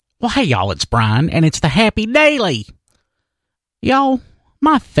Well, hey, y'all, it's Brian, and it's the Happy Daily. Y'all,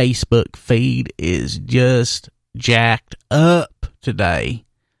 my Facebook feed is just jacked up today.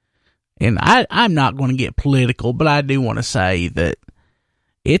 And I'm not going to get political, but I do want to say that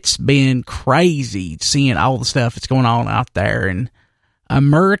it's been crazy seeing all the stuff that's going on out there. And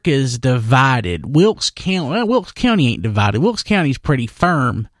America's divided. Wilkes County ain't divided. Wilkes County's pretty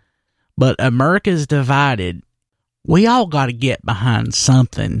firm, but America's divided. We all got to get behind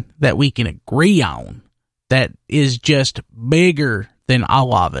something that we can agree on that is just bigger than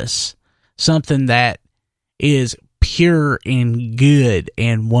all of us. Something that is pure and good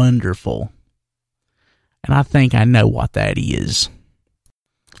and wonderful. And I think I know what that is.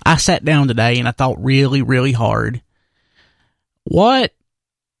 I sat down today and I thought really, really hard. What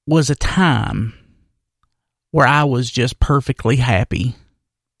was a time where I was just perfectly happy?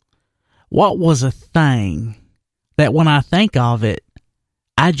 What was a thing that when I think of it,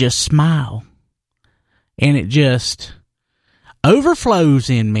 I just smile. And it just overflows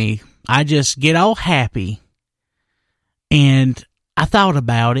in me. I just get all happy. And I thought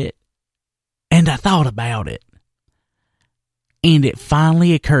about it. And I thought about it. And it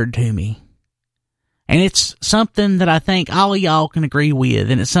finally occurred to me. And it's something that I think all of y'all can agree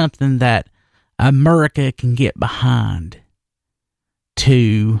with. And it's something that America can get behind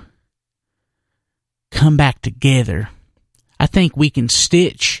to come back together. I think we can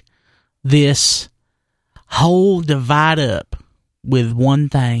stitch this whole divide up with one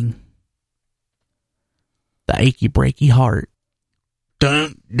thing. The achy breaky heart.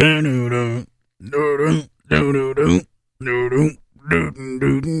 Dun, dun, dun, dun, dun, dun, dun, dun,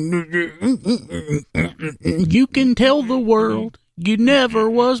 dun. You can tell the world you never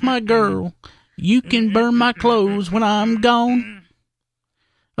was my girl. You can burn my clothes when I'm gone.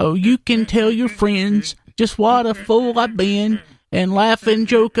 Oh, you can tell your friends just what a fool I've been and laugh and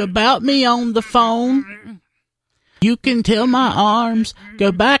joke about me on the phone. You can tell my arms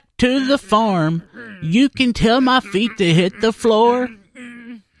go back to the farm. You can tell my feet to hit the floor.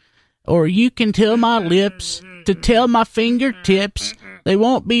 Or you can tell my lips to tell my fingertips they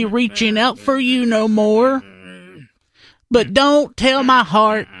won't be reaching out for you no more. But don't tell my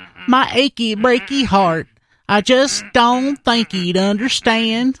heart, my achy breaky heart, I just don't think he'd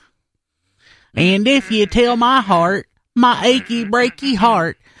understand. And if you tell my heart, my achy breaky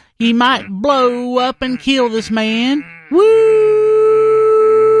heart, he might blow up and kill this man. Woo!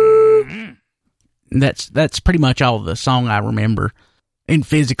 That's pretty much all of the song I remember. And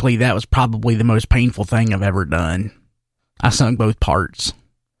physically, that was probably the most painful thing I've ever done. I sung both parts.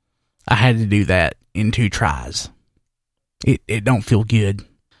 I had to do that in 2 tries. It don't feel good.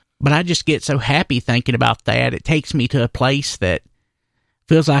 But I just get so happy thinking about that. It takes me to a place that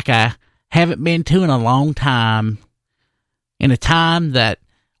feels like I haven't been to in a long time. In a time that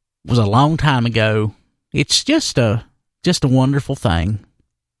was a long time ago. It's just a wonderful thing.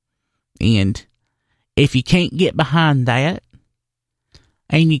 And if you can't get behind that,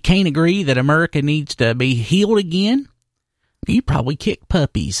 and you can't agree that America needs to be healed again, you probably kick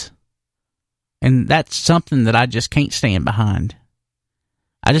puppies. And that's something that I just can't stand behind.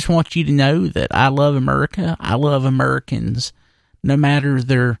 I just want you to know that I love America. I love Americans, no matter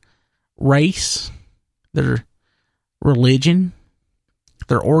their race, their religion,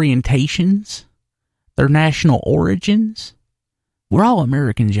 their orientations, their national origins. We're all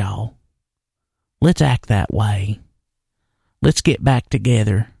Americans, y'all. Let's act that way. Let's get back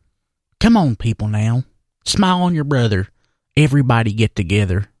together. Come on, people, now. Smile on your brother. Everybody get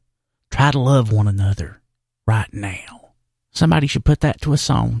together. Try to love one another right now. Somebody should put that to a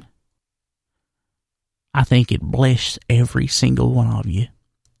song. I think it bless every single one of you.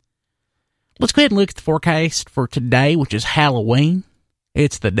 Let's go ahead and look at the forecast for today, which is Halloween.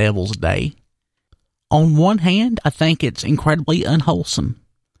 It's the Devil's Day. On one hand, I think it's incredibly unwholesome,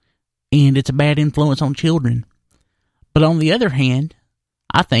 and it's a bad influence on children. But on the other hand,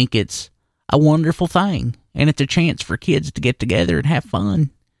 I think it's a wonderful thing, and it's a chance for kids to get together and have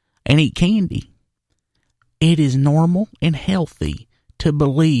fun and eat candy. It is normal and healthy to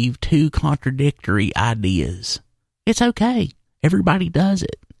believe 2 contradictory ideas. It's okay. Everybody does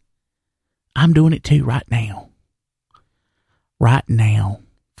it. I'm doing it too right now. Right now,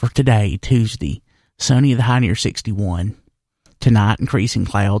 for today, Tuesday, sunny with a high near 61. Tonight, increasing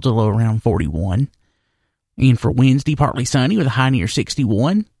clouds, a low around 41. And for Wednesday, partly sunny with a high near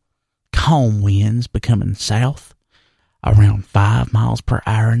 61. Calm winds becoming south, around 5 miles per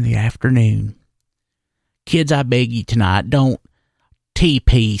hour in the afternoon. Kids, I beg you tonight, don't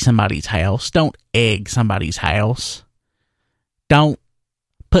TP somebody's house. Don't egg somebody's house. Don't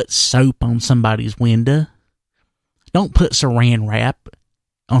put soap on somebody's window. Don't put saran wrap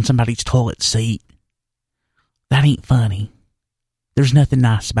on somebody's toilet seat. That ain't funny. There's nothing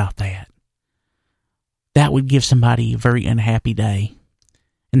nice about that. That would give somebody a very unhappy day.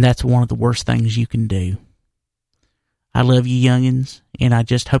 And that's one of the worst things you can do. I love you, youngins, and I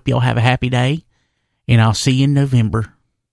just hope y'all have a happy day. And I'll see you in November.